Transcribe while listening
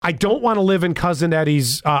I don't want to live in Cousin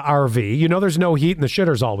Eddie's RV. You know, there's no heat and the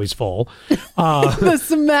shitter's always full. The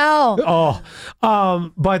smell.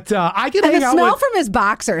 But I can And hang the out smell with... from his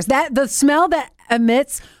boxers. The smell that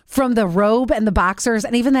emits from the robe and the boxers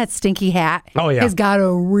and even that stinky hat has got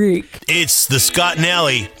a reek. It's the Scott and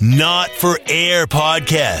Alley Not For Air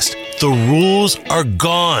podcast. The rules are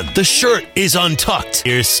gone. The shirt is untucked.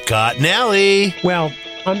 Here's Scott and Alley. Well,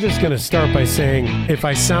 I'm just going to start by saying, if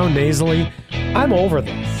I sound nasally, I'm over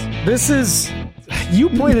this. This is... You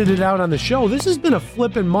pointed it out on the show. This has been a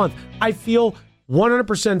flippin' month. I feel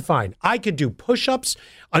 100% fine. I could do push-ups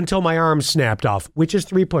until my arms snapped off, which is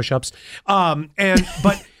 3 push-ups. But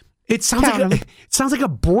it sounds like a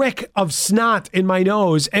brick of snot in my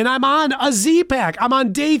nose, and I'm on a Z-Pack. I'm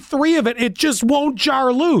on day 3 of it. It just won't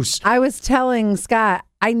jar loose. I was telling Scott,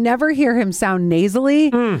 I never hear him sound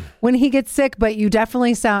nasally when he gets sick, but you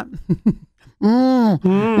definitely sound... I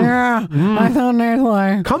sound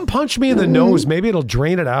nasally. Come punch me in the nose. Maybe it'll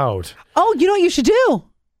drain it out. Oh, you know what you should do?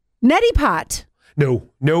 Neti pot. No.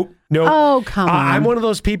 Oh, come on. I'm one of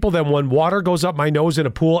those people that when water goes up my nose in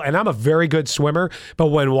a pool, and I'm a very good swimmer, but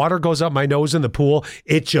when water goes up my nose in the pool,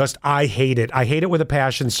 I hate it. I hate it with a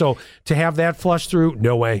passion. So to have that flush through,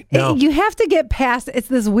 no way. No. You have to get past, it's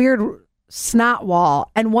this weird snot wall.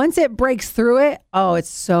 And once it breaks through it,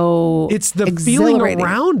 it's the feeling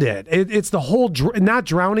around it. It's the whole not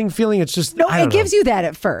drowning feeling. It's just, it gives you that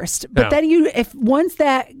at first. But then once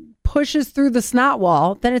that pushes through the snot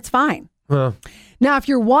wall, then it's fine. Now, if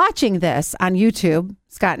you're watching this on YouTube,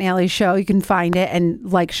 Scott and Alley's show, you can find it and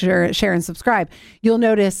share, and subscribe. You'll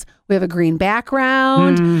notice we have a green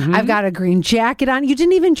background. Mm-hmm. I've got a green jacket on. You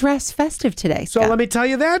didn't even dress festive today, Scott. So let me tell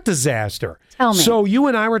you that disaster. Tell me. So you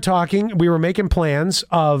and I were talking. We were making plans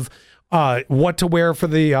of what to wear for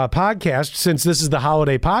the podcast, since this is the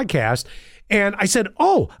holiday podcast. And I said,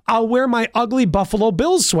 I'll wear my ugly Buffalo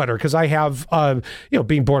Bills sweater because I have,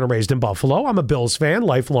 being born and raised in Buffalo. I'm a Bills fan,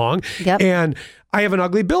 lifelong. Yep. And I have an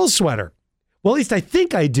ugly Bills sweater. Well, at least I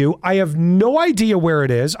think I do. I have no idea where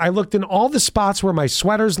it is. I looked in all the spots where my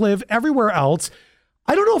sweaters live, everywhere else.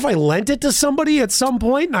 I don't know if I lent it to somebody at some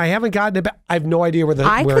point and I haven't gotten it back. I have no idea where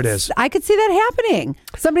it is. I could see that happening.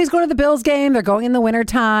 Somebody's going to the Bills game. They're going in the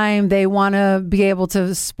wintertime. They want to be able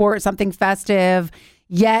to sport something festive,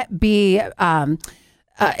 yet be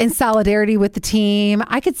in solidarity with the team.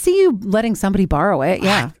 I could see you letting somebody borrow it.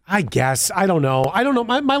 Yeah. I guess. I don't know.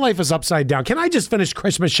 My life is upside down. Can I just finish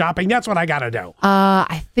Christmas shopping? That's what I got to do.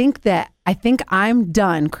 I think I'm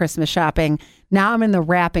done Christmas shopping. Now I'm in the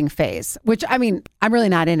wrapping phase, which, I mean, I'm really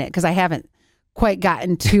not in it because I haven't quite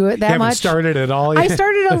gotten to it that much. Haven't started at all yet? I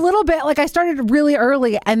started a little bit. I started really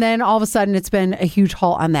early, and then all of a sudden it's been a huge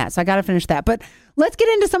halt on that. So I got to finish that. But let's get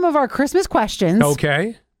into some of our Christmas questions.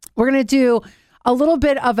 Okay. We're going to do a little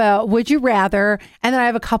bit of a would you rather, and then I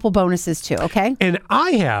have a couple bonuses too, okay? And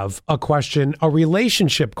I have a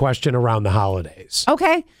relationship question around the holidays.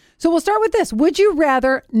 Okay. So we'll start with this. Would you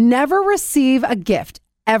rather never receive a gift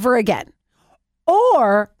ever again,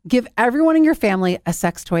 or give everyone in your family a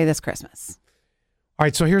sex toy this Christmas? All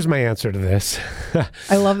right, so here's my answer to this.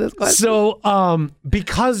 I love this question. So,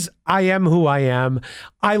 because I am who I am,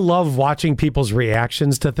 I love watching people's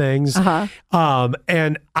reactions to things. Uh-huh.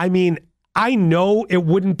 And I mean, I know it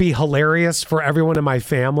wouldn't be hilarious for everyone in my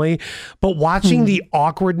family, but watching the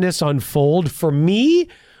awkwardness unfold for me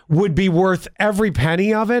would be worth every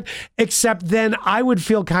penny of it, except then I would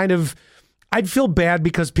feel I'd feel bad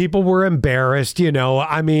because people were embarrassed,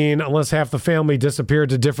 I mean, unless half the family disappeared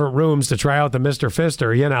to different rooms to try out the Mr.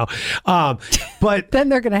 Fister, but then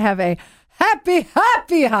they're going to have a happy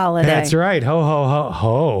holiday. That's right. Ho, ho,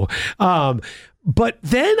 ho, ho. But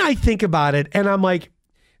then I think about it and I'm like,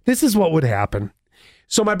 this is what would happen.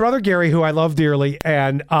 So my brother Gary, who I love dearly,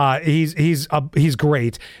 and he's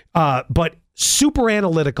great, but super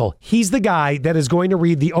analytical. He's the guy that is going to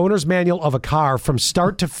read the owner's manual of a car from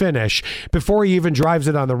start to finish before he even drives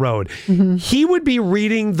it on the road. Mm-hmm. He would be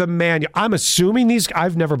reading the manual. I'm assuming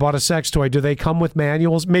I've never bought a sex toy. Do they come with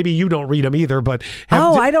manuals? Maybe you don't read them either, but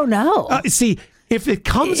I don't know. See, if it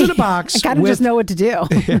comes in a box, I kind of just know what to do.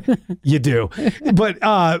 You do. But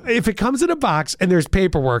if it comes in a box and there's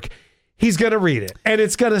paperwork, he's going to read it. And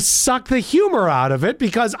it's going to suck the humor out of it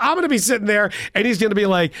because I'm going to be sitting there and he's going to be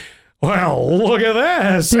like, well, look at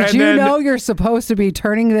this. Did you know you're supposed to be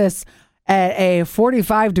turning this at a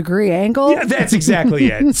 45-degree angle? Yeah, that's exactly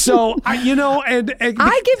it. So, and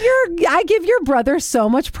I give your brother so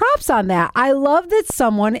much props on that. I love that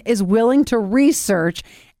someone is willing to research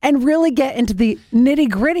and really get into the nitty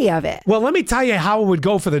gritty of it. Well, let me tell you how it would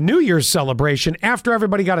go for the New Year's celebration after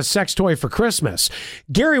everybody got a sex toy for Christmas.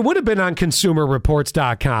 Gary would have been on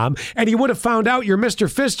consumerreports.com and he would have found out your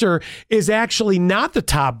Mr. Fister is actually not the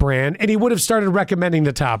top brand, and he would have started recommending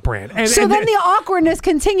the top brand. And then the awkwardness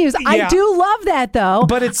continues. Yeah. I do love that, though.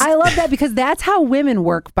 But I love that because that's how women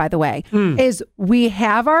work, by the way, is we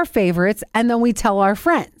have our favorites and then we tell our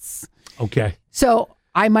friends. Okay. So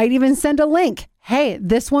I might even send a link. Hey,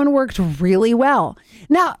 this one worked really well.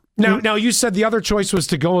 Now, you said the other choice was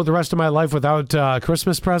to go the rest of my life without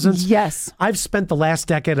Christmas presents? Yes. I've spent the last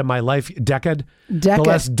decade of my life, the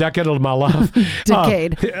last decade of my life.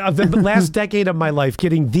 The last decade of my life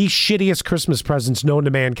getting the shittiest Christmas presents known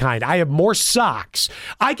to mankind. I have more socks.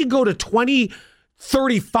 I could go to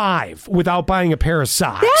 2035 without buying a pair of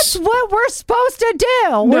socks. That's what we're supposed to do.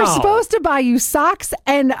 No. We're supposed to buy you socks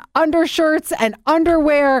and undershirts and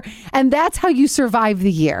underwear, and that's how you survive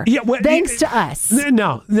the year. Yeah, thanks to us.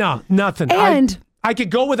 No, nothing. And I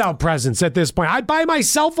could go without presents at this point. I buy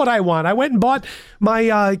myself what I want. I went and bought my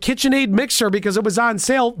KitchenAid mixer because it was on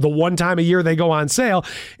sale. The one time a year they go on sale.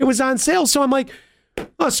 It was on sale, so I'm like,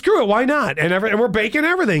 oh, screw it. Why not? And we're baking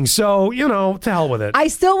everything. So, to hell with it. I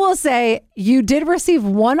still will say you did receive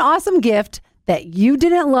one awesome gift that you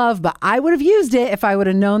didn't love, but I would have used it if I would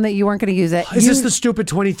have known that you weren't going to use it. Is this the stupid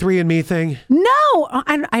 23andMe thing? No,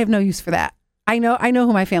 I have no use for that. I know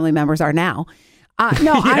who my family members are now.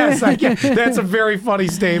 No, yes, that's a very funny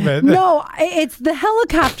statement. No, it's the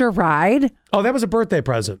helicopter ride. Oh, that was a birthday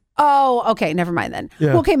present. Oh, okay. Never mind then.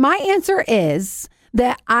 Yeah. Okay, my answer is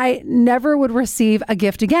that I never would receive a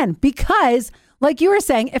gift again because, like you were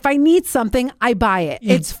saying, if I need something, I buy it.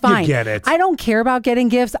 It's fine. You get it. I don't care about getting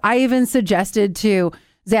gifts. I even suggested to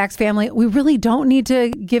Zach's family, we really don't need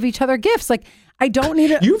to give each other gifts. Like, I don't need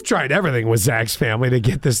to. You've tried everything with Zach's family to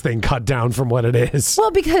get this thing cut down from what it is.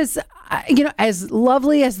 Well, because, as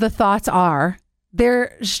lovely as the thoughts are,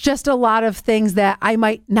 there's just a lot of things that I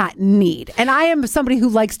might not need. And I am somebody who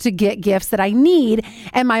likes to get gifts that I need.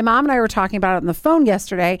 And my mom and I were talking about it on the phone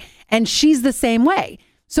yesterday, and she's the same way.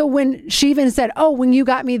 So when she even said, oh, when you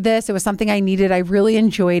got me this, it was something I needed. I really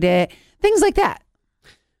enjoyed it. Things like that.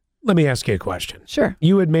 Let me ask you a question. Sure.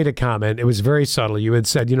 You had made a comment. It was very subtle. You had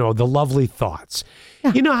said, the lovely thoughts.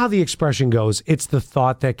 Yeah. You know how the expression goes, it's the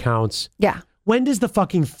thought that counts? Yeah. When does the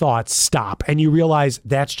fucking thought stop and you realize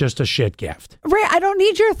that's just a shit gift? Right. I don't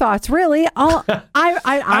need your thoughts, really. I honestly,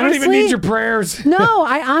 I don't even need your prayers. No,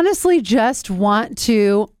 I honestly just want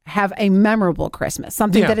to have a memorable Christmas,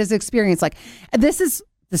 something that is experienced. Like this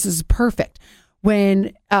is perfect.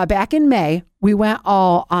 When back in May, we went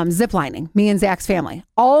all ziplining, me and Zach's family.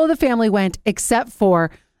 All of the family went except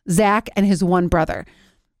for Zach and his one brother.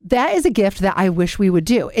 That is a gift that I wish we would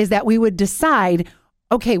do, is that we would decide,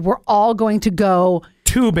 okay, we're all going to go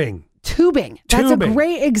tubing. That's a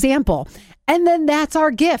great example. And then that's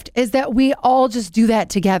our gift, is that we all just do that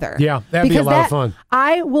together. Yeah, that'd be a lot of fun.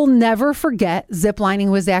 I will never forget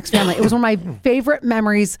ziplining with Zach's family. It was one of my favorite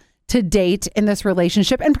memories to date in this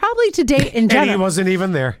relationship, and probably to date in general. And he wasn't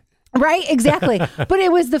even there. Right, exactly. But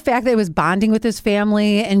it was the fact that it was bonding with his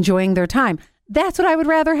family, enjoying their time. That's what I would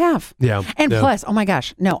rather have. Yeah. And plus, oh my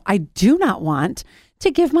gosh, no, I do not want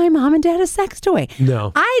to give my mom and dad a sex toy.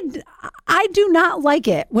 No. I do not like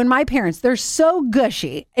it when my parents, they're so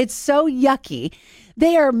gushy. It's so yucky.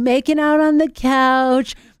 They are making out on the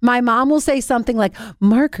couch. My mom will say something like,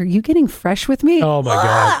 Mark, are you getting fresh with me? Oh my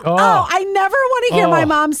God. Oh, I never want to hear my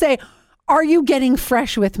mom say, are you getting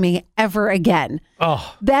fresh with me ever again?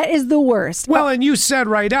 Oh, that is the worst. Well, and you said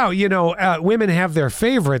right out, women have their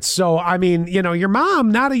favorites. So, I mean, your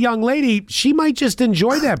mom, not a young lady, she might just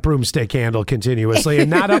enjoy that broomstick handle continuously and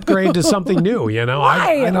not upgrade to something new, Why?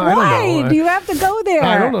 I don't know. Do you have to go there?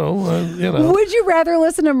 I don't know. Would you rather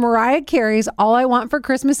listen to Mariah Carey's All I Want for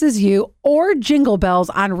Christmas Is You or Jingle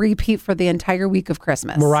Bells on repeat for the entire week of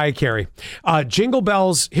Christmas? Mariah Carey. Jingle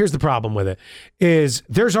Bells, here's the problem with it, is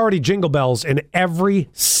there's already Jingle Bells in every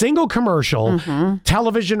single commercial,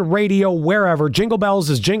 television, radio, wherever. Jingle Bells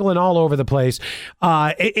is jingling all over the place.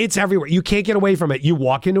 It's everywhere. You can't get away from it. You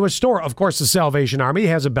walk into a store. Of course, the Salvation Army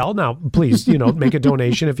has a bell. Now, please, make a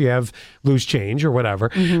donation if you have loose change or whatever.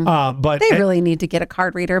 But they really need to get a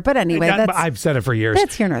card reader. But anyway, I've said it for years.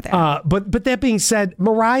 That's here nor there. But that being said,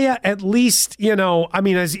 Mariah, at least,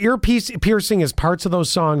 as ear piercing as parts of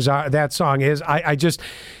those songs are, that song is,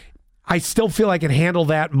 I still feel I can handle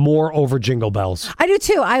that more over Jingle Bells. I do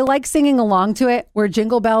too. I like singing along to it, where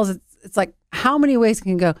Jingle Bells, it's like, how many ways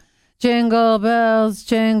can you go? Jingle bells,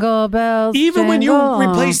 jingle bells. Even when you jingle.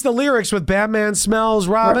 replace the lyrics with Batman smells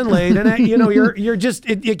Robin late, and you're just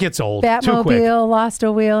it gets old too quick. Batmobile lost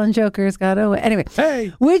a wheel and Joker's got a wheel. Anyway,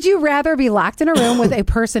 Hey. would you rather be locked in a room with a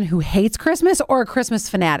person who hates Christmas or a Christmas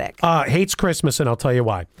fanatic? Hates Christmas, and I'll tell you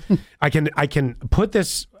why. I can put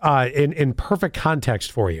this in perfect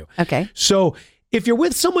context for you. Okay. So if you're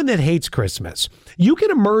with someone that hates Christmas, you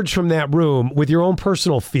can emerge from that room with your own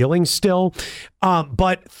personal feelings still.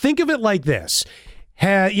 But think of it like this.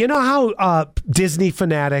 You know how Disney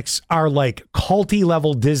fanatics are like culty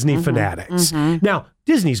level Disney fanatics? Now,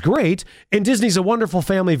 Disney's great, and Disney's a wonderful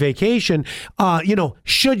family vacation.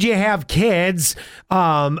 Should you have kids?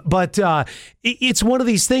 But it's one of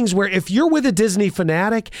these things where if you're with a Disney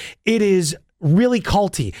fanatic, it is really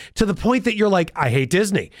culty to the point that you're like, I hate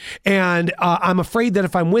Disney. And I'm afraid that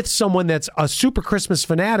if I'm with someone that's a super Christmas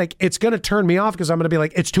fanatic, it's going to turn me off because I'm going to be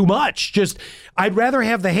like, it's too much. I'd rather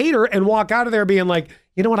have the hater and walk out of there being like,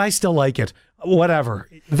 you know what? I still like it. Whatever.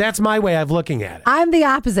 That's my way of looking at it. I'm the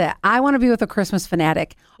opposite. I want to be with a Christmas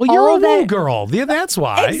fanatic. Well, you're a woo girl. Yeah, that's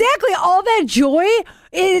why. Exactly. All that joy,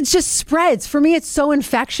 it just spreads. For me, it's so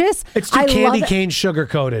infectious. It's too candy cane sugar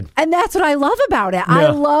coated. And that's what I love about it. Yeah. I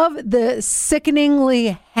love the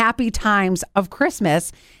sickeningly happy times of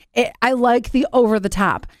Christmas. I like the over the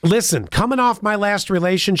top. Listen, coming off my last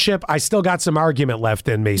relationship, I still got some argument left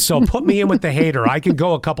in me. So put me in with the hater. I can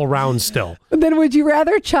go a couple rounds still. Then would you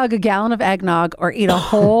rather chug a gallon of eggnog or eat a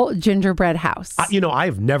whole gingerbread house?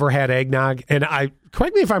 I've never had eggnog. And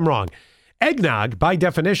correct me if I'm wrong. Eggnog, by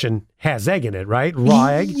definition, has egg in it, right? Raw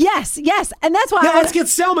egg? Yes. And that's why Let's get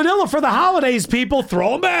salmonella for the holidays, people.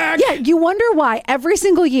 Throw them back. Yeah, you wonder why every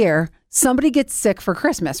single year somebody gets sick for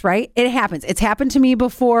Christmas, right? It happens. It's happened to me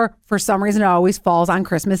before. For some reason, it always falls on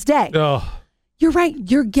Christmas Day. Oh. You're right.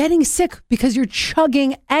 You're getting sick because you're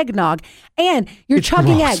chugging eggnog and you're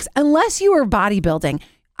chugging gross. eggs. Unless you are bodybuilding,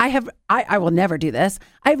 I will never do this.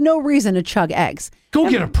 I have no reason to chug eggs. Go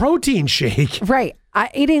get a protein shake. Right.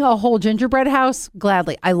 Eating a whole gingerbread house,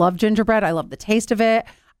 gladly. I love gingerbread. I love the taste of it.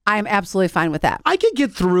 I'm absolutely fine with that. I could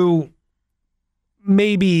get through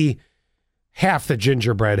maybe half the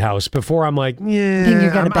gingerbread house before I'm like, yeah, Think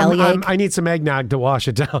you're gonna bellyache? I need some eggnog to wash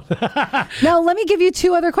it down. Now, let me give you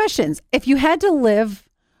two other questions. If you had to live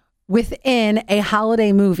within a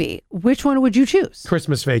holiday movie, which one would you choose?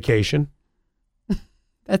 Christmas Vacation.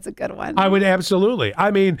 That's a good one. I would absolutely.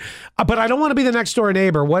 I mean, but I don't want to be the next door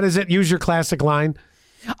neighbor. What is it? Use your classic line.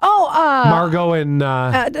 Margot and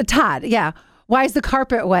Todd. Yeah. Why is the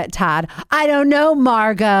carpet wet, Todd? I don't know,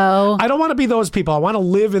 Margot. I don't want to be those people. I want to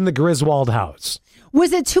live in the Griswold house.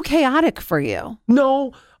 Was it too chaotic for you?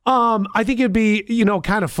 No. I think it'd be,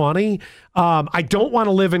 kind of funny. I don't want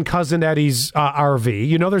to live in Cousin Eddie's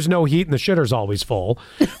RV. There's no heat and the shitter's always full.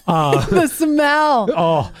 The smell.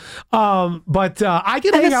 But I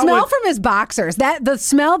can hang And the out smell with... from his boxers. The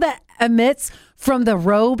smell that emits from the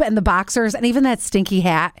robe and the boxers and even that stinky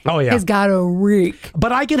hat has got a reek.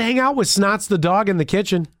 But I can hang out with Snots the dog in the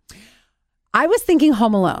kitchen. I was thinking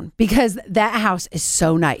Home Alone because that house is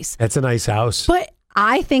so nice. That's a nice house. But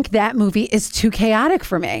I think that movie is too chaotic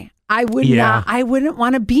for me. I wouldn't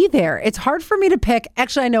want to be there. It's hard for me to pick.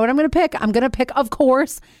 Actually, I know what I'm going to pick. I'm going to pick, of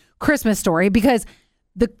course, Christmas Story because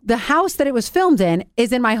the house that it was filmed in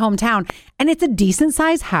is in my hometown and it's a decent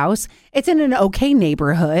sized house. It's in an okay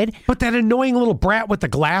neighborhood. But that annoying little brat with the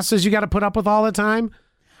glasses you got to put up with all the time?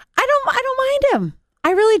 I don't mind him.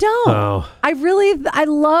 I really don't. Oh. I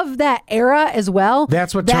love that era as well.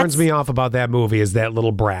 That's what turns me off about that movie is that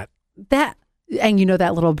little brat. And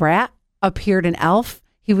that little brat appeared in Elf.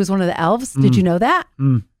 He was one of the elves. Did you know that?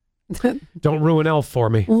 Don't ruin Elf for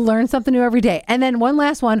me. Learn something new every day. And then one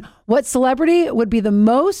last one. What celebrity would be the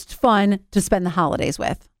most fun to spend the holidays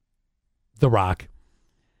with? The Rock.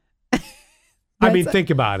 Think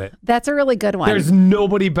about it. That's a really good one. There's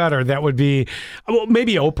nobody better that would be,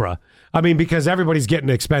 maybe Oprah. Because everybody's getting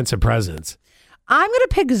expensive presents. I'm going to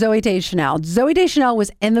pick Zooey Deschanel. Zooey Deschanel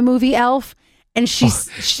was in the movie Elf. And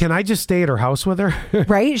can I just stay at her house with her?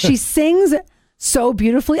 Right? She sings so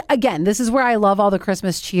beautifully. Again, this is where I love all the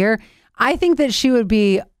Christmas cheer. I think that she would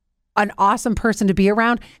be an awesome person to be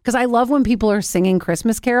around because I love when people are singing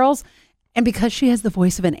Christmas carols. And because she has the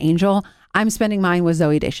voice of an angel, I'm spending mine with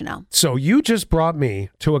Zooey Deschanel. So you just brought me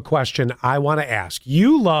to a question I want to ask.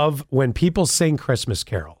 You love when people sing Christmas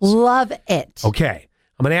carols. Love it. Okay.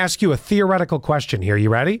 I'm going to ask you a theoretical question here. You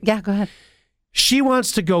ready? Yeah, go ahead. She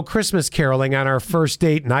wants to go Christmas caroling on our first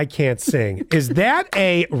date and I can't sing. Is that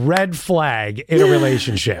a red flag in a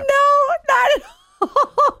relationship? No, not at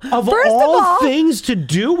all. Of all things to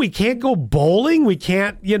do, we can't go bowling. We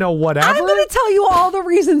can't, whatever. I'm going to tell you all the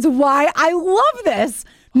reasons why I love this.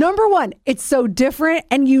 Number one, it's so different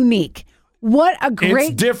and unique.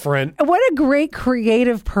 It's different. What a great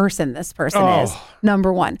creative person this person is.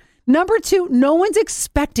 Number one. Number two, no one's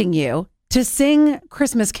expecting you to sing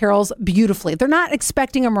Christmas carols beautifully. They're not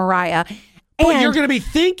expecting a Mariah. But you're going to be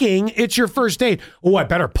thinking it's your first date. Oh, I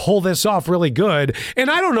better pull this off really good.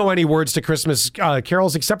 And I don't know any words to Christmas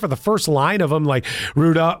carols except for the first line of them, like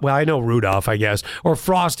Rudolph. Well, I know Rudolph, I guess, or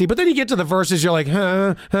Frosty. But then you get to the verses, you're like,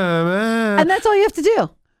 and that's all you have to do.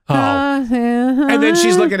 And then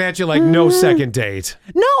she's looking at you like no second date.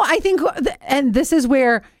 No, I think, and this is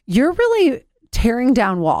where you're really tearing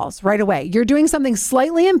down walls right away. You're doing something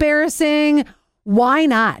slightly embarrassing. Why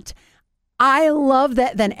not? I love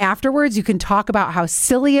that then afterwards you can talk about how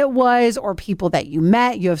silly it was or people that you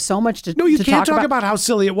met. You have so much to No, you can't talk about how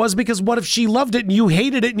silly it was because what if she loved it and you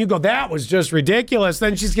hated it and you go, that was just ridiculous.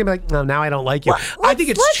 Then she's going to be like, no, now I don't like you. I think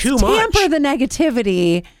it's too much. Let's tamper the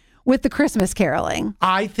negativity with the Christmas caroling.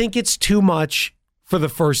 I think it's too much for the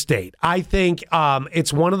first date. I think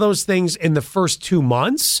it's one of those things in the first 2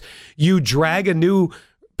 months, you drag a new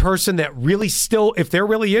person that really still, if they're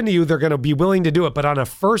really into you, they're going to be willing to do it. But on a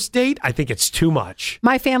first date, I think it's too much.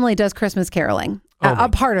 My family does Christmas caroling. A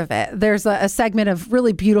part of it. There's a segment of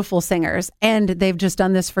really beautiful singers, and they've just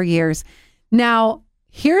done this for years. Now,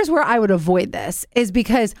 here's where I would avoid this, is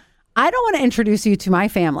because I don't want to introduce you to my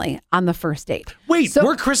family on the first date. Wait,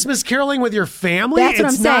 we're Christmas caroling with your family? That's what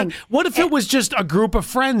I'm saying. What if it was just a group of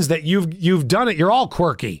friends that you've done it? You're all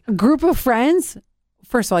quirky. A group of friends?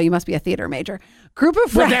 First of all, you must be a theater major. Group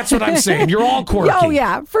of friends. Well, that's what I'm saying. You're all quirky. Oh,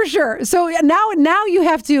 yeah, for sure. So now you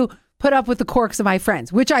have to put up with the quirks of my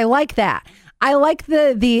friends, which I like that. I like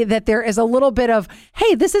that there is a little bit of,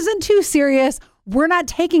 hey, this isn't too serious. We're not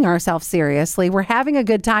taking ourselves seriously. We're having a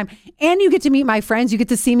good time. And you get to meet my friends. You get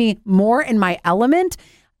to see me more in my element.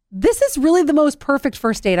 This is really the most perfect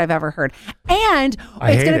first date I've ever heard. And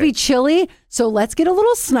it's going to be chilly. So let's get a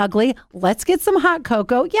little snuggly. Let's get some hot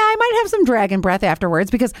cocoa. Yeah, I might have some dragon breath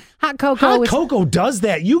afterwards because hot cocoa does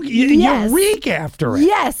that. You reek after it.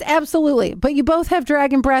 Yes, absolutely. But you both have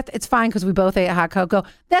dragon breath. It's fine because we both ate hot cocoa.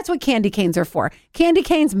 That's what candy canes are for. Candy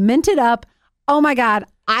canes minted up. Oh my God.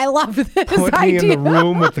 I love this Put idea. me in the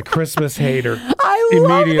room with the Christmas hater. I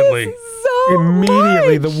love this so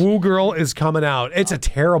Immediately, much. the woo girl is coming out. It's a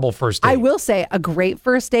terrible first date. I will say a great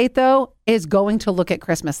first date, though, is going to look at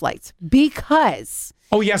Christmas lights because...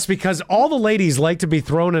 Oh, yes, because all the ladies like to be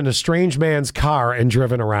thrown in a strange man's car and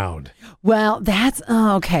driven around. Well, that's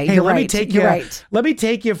okay. Hey, You're let right. me take You're you. right. Let me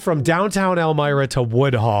take you from downtown Elmira to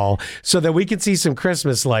Woodhall so that we can see some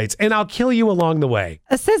Christmas lights, and I'll kill you along the way.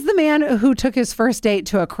 Says the man who took his first date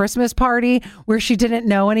to a Christmas party where she didn't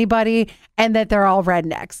know anybody and that they're all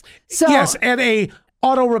rednecks. So yes, at a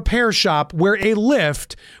auto repair shop where a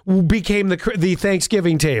lift became the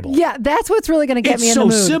Thanksgiving table. Yeah, that's what's really going to get me in the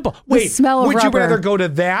mood. It's so simple. The Wait, smell of would rubber. you rather go to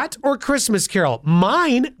that or Christmas Carol?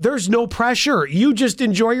 Mine, there's no pressure. You just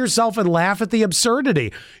enjoy yourself and laugh at the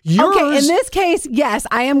absurdity. Yours, okay, in this case, yes,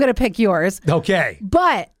 I am going to pick yours. Okay.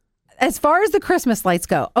 But as far as the Christmas lights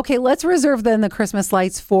go, okay, let's reserve then the Christmas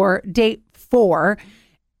lights for date 4.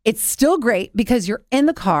 It's still great because you're in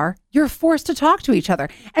the car, you're forced to talk to each other.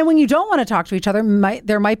 And when you don't want to talk to each other,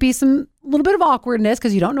 there might be some little bit of awkwardness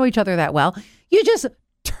because you don't know each other that well. You just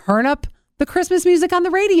turn up the Christmas music on the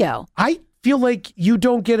radio. I feel like you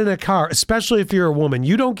don't get in a car, especially if you're a woman,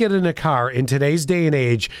 you don't get in a car in today's day and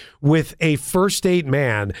age with a first date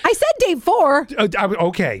man. I said date 4.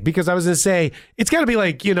 Okay, because I was going to say, it's got to be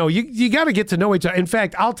like, you got to get to know each other. In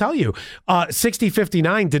fact, I'll tell you,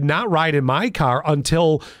 6059 did not ride in my car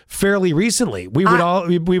until fairly recently. We would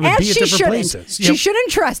be at different places. She shouldn't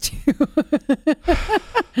trust you.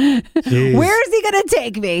 Where is he going to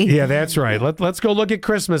take me? Yeah, that's right. Let's go look at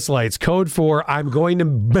Christmas lights. Code 4, I'm going to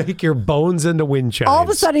make your bones into wind chimes. All of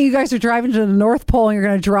a sudden, you guys are driving to the North Pole and you're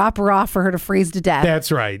going to drop her off for her to freeze to death.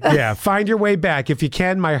 That's right. Yeah. Find your way back. If you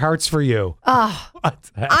can, my heart's for you.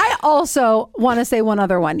 I also want to say one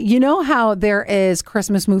other one. You know how there is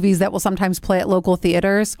Christmas movies that will sometimes play at local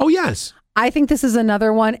theaters? Oh, yes. I think this is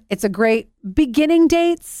another one. It's a great beginning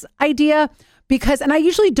dates idea because, and I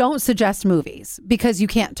usually don't suggest movies because you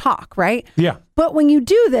can't talk, right? Yeah. But when you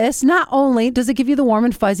do this, not only does it give you the warm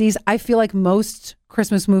and fuzzies, I feel like most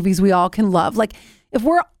Christmas movies we all can love. Like if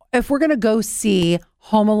we're going to go see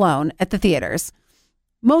Home Alone at the theaters,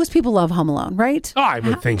 most people love Home Alone, right? Oh, I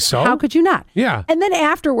would think so. How could you not? Yeah. And then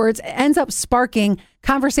afterwards, it ends up sparking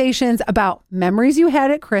conversations about memories you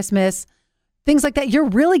had at Christmas, things like that. You're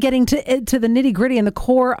really getting to the nitty gritty and the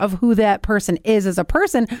core of who that person is as a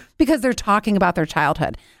person because they're talking about their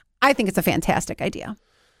childhood. I think it's a fantastic idea.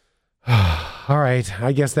 All right.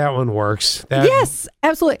 I guess that one works. Yes,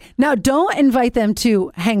 absolutely. Now, don't invite them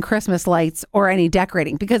to hang Christmas lights or any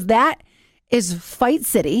decorating because that is Fight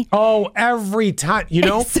City. Oh, every time,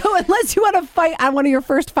 So unless you want to fight on one of your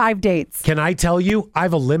first 5 dates. Can I tell you,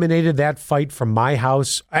 I've eliminated that fight from my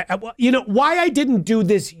house. Why I didn't do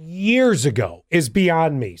this years ago is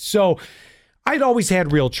beyond me. So I'd always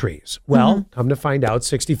had real trees. Well, come to find out,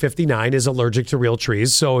 6059 is allergic to real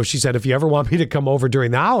trees. So she said, if you ever want me to come over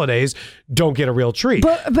during the holidays, don't get a real tree.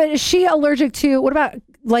 But is she allergic to, what about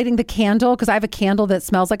lighting the candle? Because I have a candle that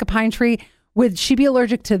smells like a pine tree. Would she be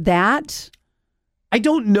allergic to that? I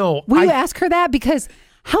don't know. Will you ask her that? Because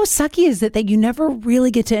how sucky is it that you never really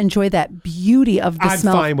get to enjoy that beauty of the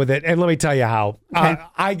smell? I'm fine with it. And let me tell you how. Okay.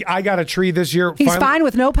 I got a tree this year. He's fine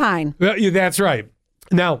with no pine. That's right.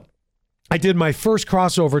 Now, I did my first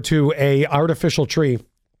crossover to a artificial tree.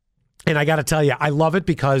 And I got to tell you, I love it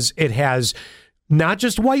because it has not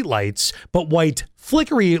just white lights, but white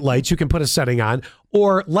flickery lights you can put a setting on,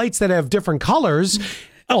 or lights that have different colors.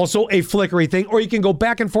 Also a flickery thing, or you can go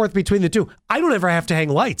back and forth between the two. I don't ever have to hang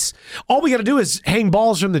lights. All we got to do is hang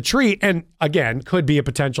balls from the tree, and again, could be a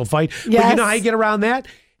potential fight. Yes. But you know how you get around that?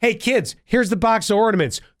 Hey, kids, here's the box of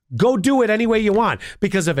ornaments. Go do it any way you want.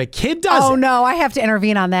 Because if a kid does it... Oh, no, I have to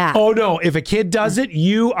intervene on that. Oh, no. If a kid does it,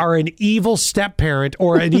 you are an evil step-parent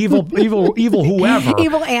or an evil whoever.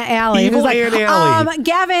 Evil Aunt Allie. Evil Aunt Allie.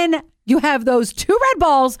 Gavin, you have those 2 red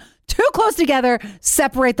balls too close together.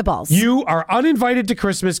 Separate the balls. You are uninvited to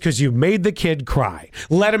Christmas because you made the kid cry.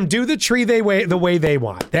 Let them do the tree the way they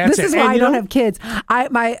want. That's this is why I don't have kids.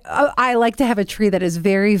 I like to have a tree that is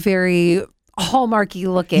very, very hallmarky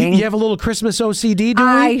looking. You have a little Christmas OCD, do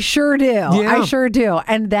I sure do. Yeah. I sure do.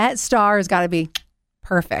 And that star has got to be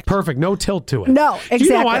perfect. Perfect. No tilt to it. No, exactly. Do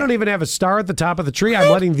you know I don't even have a star at the top of the tree?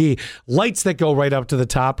 I'm letting the lights that go right up to the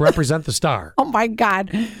top represent the star. Oh my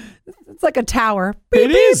God. It's like a tower.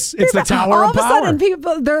 It is. It's the tower of power. All of a sudden,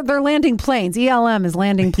 people, they're landing planes. ELM is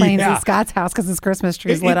landing planes at Scott's house because his Christmas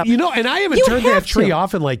tree is lit up. And I haven't turned that tree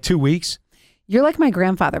off in like 2 weeks. You're like my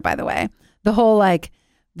grandfather, by the way. The whole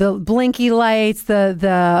the blinky lights,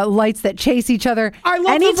 the lights that chase each other. I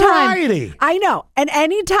love the variety. I know. And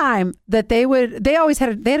anytime that they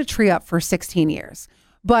had a tree up for 16 years.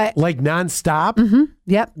 But like nonstop? Mm-hmm.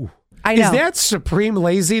 Yep. Ooh. I know. Is that supreme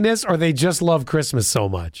laziness or they just love Christmas so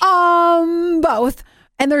much? Both.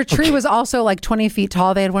 And their tree was also like 20 feet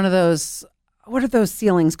tall. They had one of those, what are those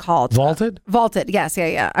ceilings called? Vaulted? Vaulted. Yes.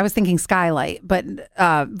 Yeah. I was thinking skylight, but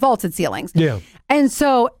vaulted ceilings. Yeah. And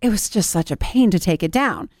so it was just such a pain to take it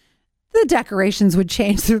down. The decorations would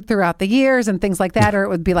change throughout the years and things like that, or it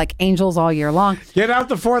would be like angels all year long. Get out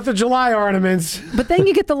the 4th of July ornaments. But then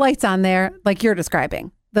you get the lights on there like you're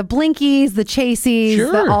describing. The blinkies, the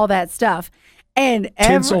chasies, all that stuff. And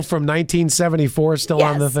tinsel from 1974 still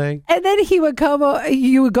on the thing. And then you would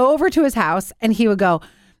go over to his house and he would go,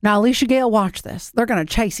 now Alicia Gale, watch this. They're going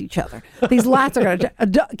to chase each other. These lots are going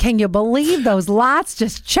to, can you believe those lots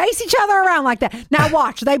just chase each other around like that? Now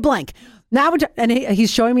watch, they blink. Now, and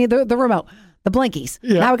he's showing me the remote, the blinkies.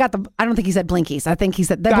 Yeah. Now we got I don't think he said blinkies. I think he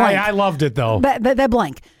said they blink. I loved it though. They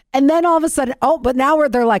blink. And then all of a sudden, but now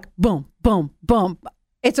they're like, boom, boom, boom.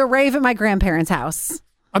 It's a rave at my grandparents' house.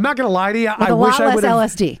 I'm not going to lie to you. I wish I would have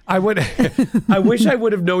LSD. I wish I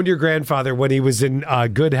would have known your grandfather when he was in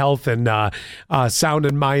good health and sound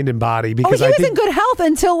in mind and body. Because he was in good health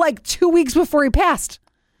until like 2 weeks before he passed.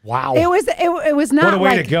 Wow. It was not what a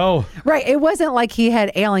way to go. Right. It wasn't like he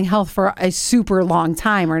had ailing health for a super long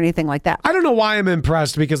time or anything like that. I don't know why I'm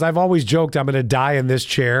impressed because I've always joked I'm going to die in this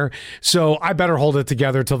chair. So I better hold it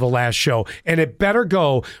together till the last show. And it better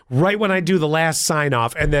go right when I do the last sign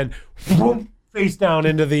off and then whoop, face down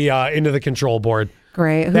into the control board.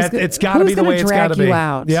 Great. It's got to be the way it's got to be.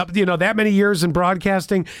 Out? Yep. That many years in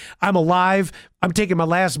broadcasting, I'm alive. I'm taking my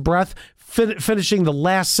last breath. Finishing the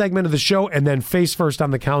last segment of the show and then face first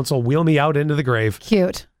on the council, wheel me out into the grave.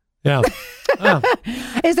 Cute. Yeah.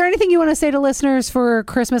 Is there anything you want to say to listeners for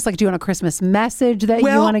Christmas? Like, do you want a Christmas message that you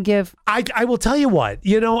want to give? I will tell you what,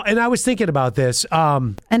 and I was thinking about this.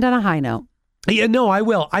 And on a high note. Yeah, no, I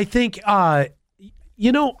will. I think, I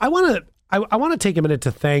want to take a minute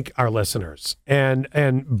to thank our listeners and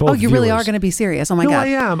both. Oh, you viewers. really are going to be serious? Oh my God!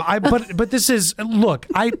 No, I am. But this is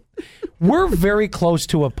we're very close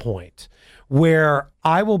to a point where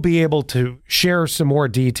I will be able to share some more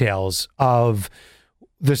details of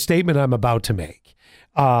the statement I'm about to make.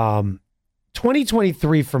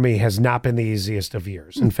 2023 for me has not been the easiest of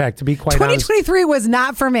years. In fact, to be quite 2023 was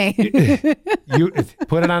not for me. You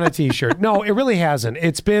put it on a t-shirt. No, it really hasn't.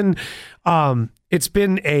 It's been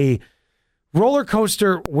a roller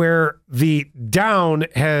coaster where the down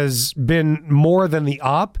has been more than the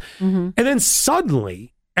up. And then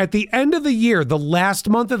suddenly at the end of the year, the last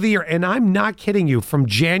month of the year, and I'm not kidding you, from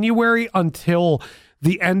January until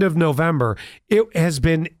the end of November, it has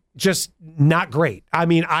been just not great. I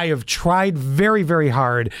mean, I have tried very, very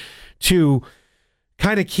hard to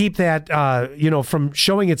kind of keep that, from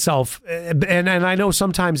showing itself. And I know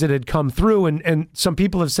sometimes it had come through and some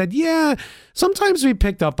people have said, yeah, sometimes we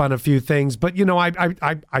picked up on a few things, but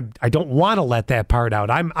I don't want to let that part out.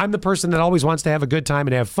 I'm the person that always wants to have a good time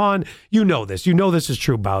and have fun. You know this is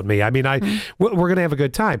true about me. I mean, we're going to have a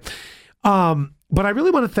good time. But I really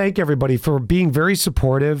want to thank everybody for being very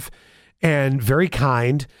supportive and very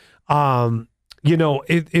kind. In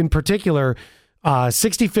particular,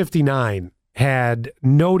 6059 had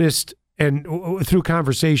noticed, and through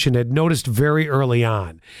conversation had noticed very early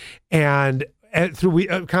on, and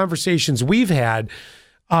through conversations we've had,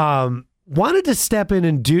 wanted to step in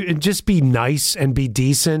and just be nice and be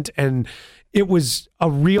decent. And it was a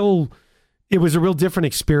real different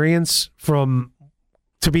experience from,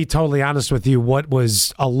 to be totally honest with you, what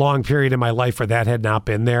was a long period in my life where that had not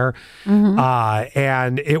been there.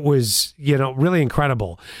 And it was, really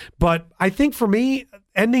incredible. But I think for me,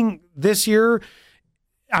 ending this year,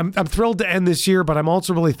 I'm thrilled to end this year, but I'm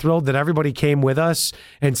also really thrilled that everybody came with us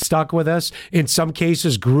and stuck with us. In some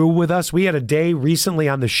cases, grew with us. We had a day recently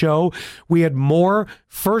on the show. We had more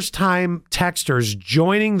first-time texters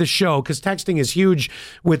joining the show, because texting is huge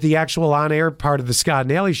with the actual on-air part of the Scott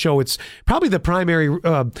and Allie show. It's probably the primary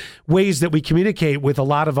ways that we communicate with a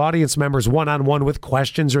lot of audience members one-on-one with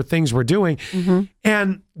questions or things we're doing.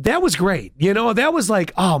 And that was great. That was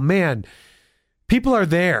like, oh, man, people are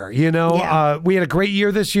there, Yeah. We had a great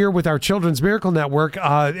year this year with our Children's Miracle Network.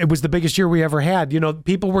 It was the biggest year we ever had.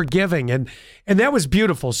 People were giving, and that was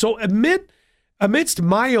beautiful. So amidst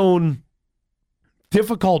my own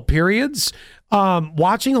difficult periods,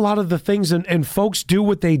 watching a lot of the things and folks do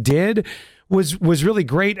what they did was really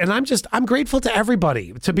great. And I'm grateful to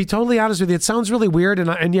everybody. To be totally honest with you, it sounds really weird,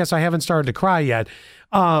 and yes, I haven't started to cry yet.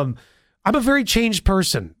 I'm a very changed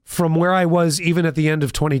person from where I was even at the end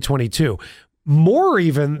of 2022. More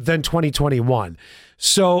even than 2021.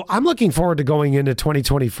 So I'm looking forward to going into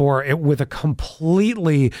 2024 with a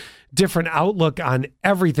completely different outlook on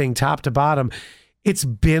everything top to bottom. It's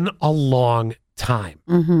been a long time.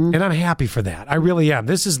 And I'm happy for that. I really am.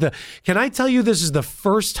 Can I tell you, this is the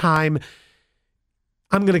first time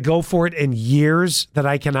I'm going to go for it in years that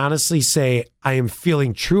I can honestly say I am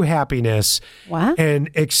feeling true happiness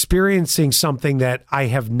and experiencing something that I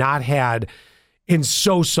have not had in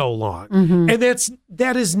so long. And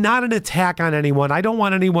that is not an attack on anyone. I don't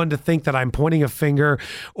want anyone to think that I'm pointing a finger,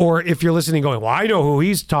 or if you're listening going, well, I know who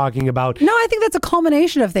he's talking about. No, I think that's a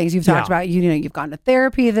culmination of things you've talked about. You've gone to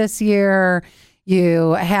therapy this year.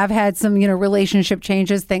 You have had some, relationship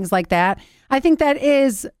changes, things like that. I think that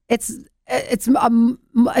it's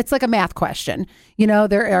like a math question.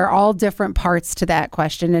 There are all different parts to that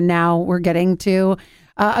question. And now we're getting to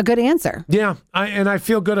a good answer. Yeah, I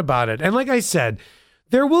feel good about it. And like I said,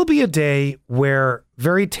 there will be a day where,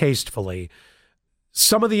 very tastefully,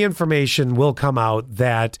 some of the information will come out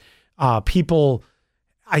that people,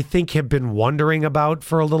 I think, have been wondering about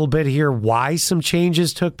for a little bit here, why some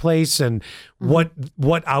changes took place and what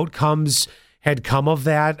outcomes had come of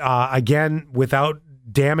that. Again, without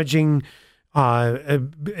damaging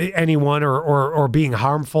anyone or being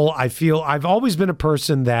harmful. I feel I've always been a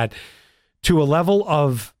person that, to a level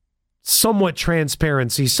of somewhat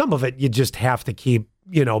transparency, some of it you just have to keep,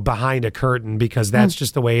 behind a curtain, because that's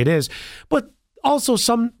just the way it is. But also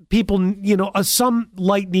some people, some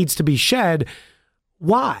light needs to be shed.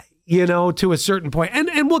 Why? To a certain point.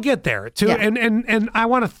 And we'll get there too. Yeah. And I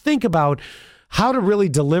want to think about how to really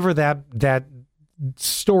deliver that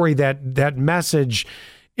story, that message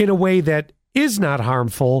in a way that is not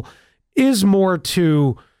harmful, is more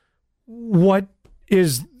to what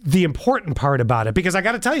is the important part about it. Because I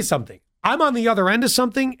got to tell you something. I'm on the other end of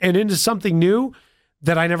something and into something new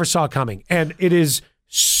that I never saw coming. And it is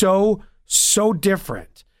so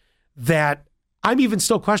different that I'm even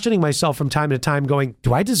still questioning myself from time to time, going,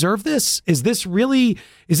 do I deserve this? Is this really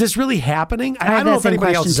happening? I don't know if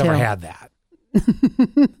anybody else has ever had that.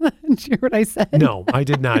 Did you hear what I said? No, I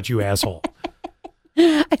did not, you asshole.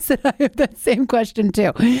 I said I have that same question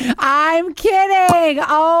too. I'm kidding.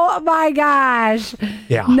 Oh my gosh.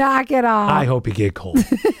 Yeah. Knock it off. I hope you get cold.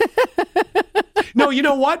 No, you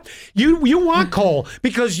know what? You want coal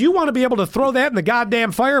because you want to be able to throw that in the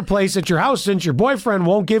goddamn fireplace at your house since your boyfriend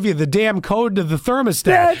won't give you the damn code to the thermostat.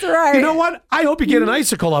 That's right. You know what? I hope you get an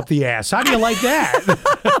icicle up the ass. How do you like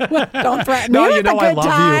that? Don't threaten No, me you with know a I good love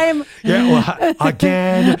time. you. Yeah, well,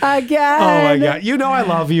 again. Again. Oh my God. You know I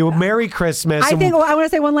love you. Merry Christmas. I think I want to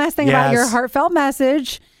say one last thing about your Yes. heartfelt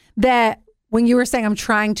message, that when you were saying I'm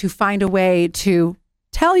trying to find a way to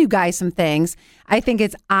tell you guys some things, I think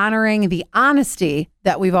it's honoring the honesty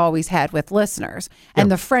that we've always had with listeners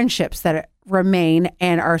and the friendships that remain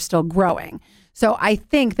and are still growing. So I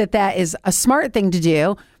think that is a smart thing to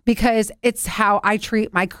do, because it's how I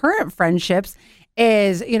treat my current friendships.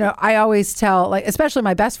 Is, I always tell, like, especially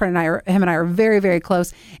my best friend him and I are very, very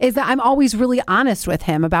close, is that I'm always really honest with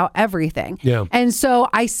him about everything. Yeah. And so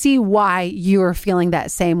I see why you're feeling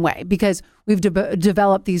that same way, because we've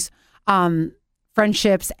developed these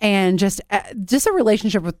friendships and just a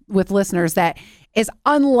relationship with listeners that is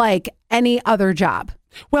unlike any other job.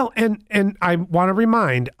 Well, and I want to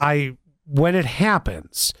remind, when it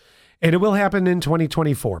happens, and it will happen in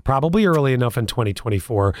 2024, probably early enough in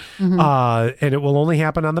 2024, and it will only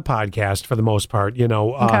happen on the podcast for the most part.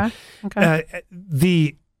 Okay.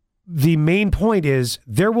 The main point is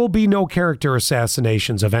there will be no character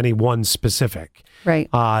assassinations of any one specific. Right.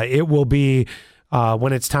 It will be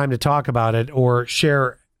when it's time to talk about it or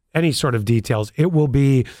share any sort of details. It will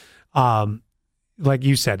be, like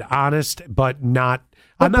you said, honest, but not.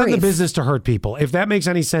 I'm not in the business to hurt people. If that makes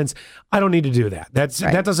any sense, I don't need to do that.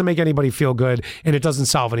 That doesn't make anybody feel good, and it doesn't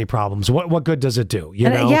solve any problems. What good does it do? You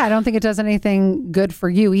know? Yeah, I don't think it does anything good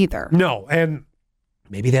for you either. No, and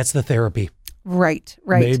maybe that's the therapy. Right.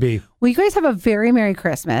 Maybe. Well, you guys have a very Merry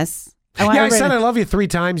Christmas. I said I love you 3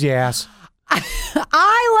 times, you ass.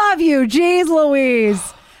 I love you. Jeez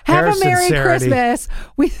Louise. Have a Merry Christmas.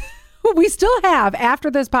 We still have,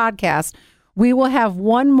 after this podcast, we will have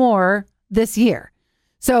one more this year.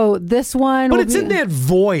 So this one, but it's in that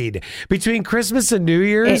void between Christmas and New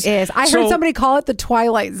Year's. It is. I heard somebody call it the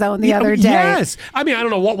Twilight Zone the other day. Yes. I mean, I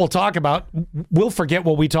don't know what we'll talk about. We'll forget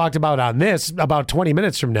what we talked about on this about 20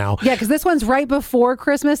 minutes from now. Yeah, because this one's right before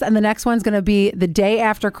Christmas, and the next one's going to be the day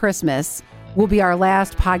after Christmas. Will be our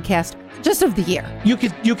last podcast just of the year. You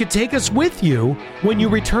could take us with you when you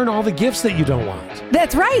return all the gifts that you don't want.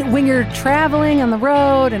 That's right. When you're traveling on the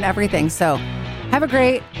road and everything. So have a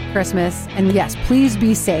great Christmas. And yes, please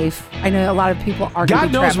be safe. I know a lot of people are going to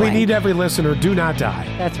be traveling. God knows we need every listener. Do not die.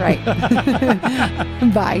 That's right.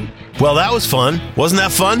 Bye. Well, that was fun. Wasn't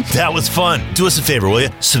that fun? That was fun. Do us a favor, will you?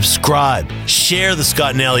 Subscribe. Share the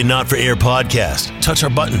Scott and Allie Not for Air podcast. Touch our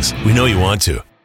buttons. We know you want to.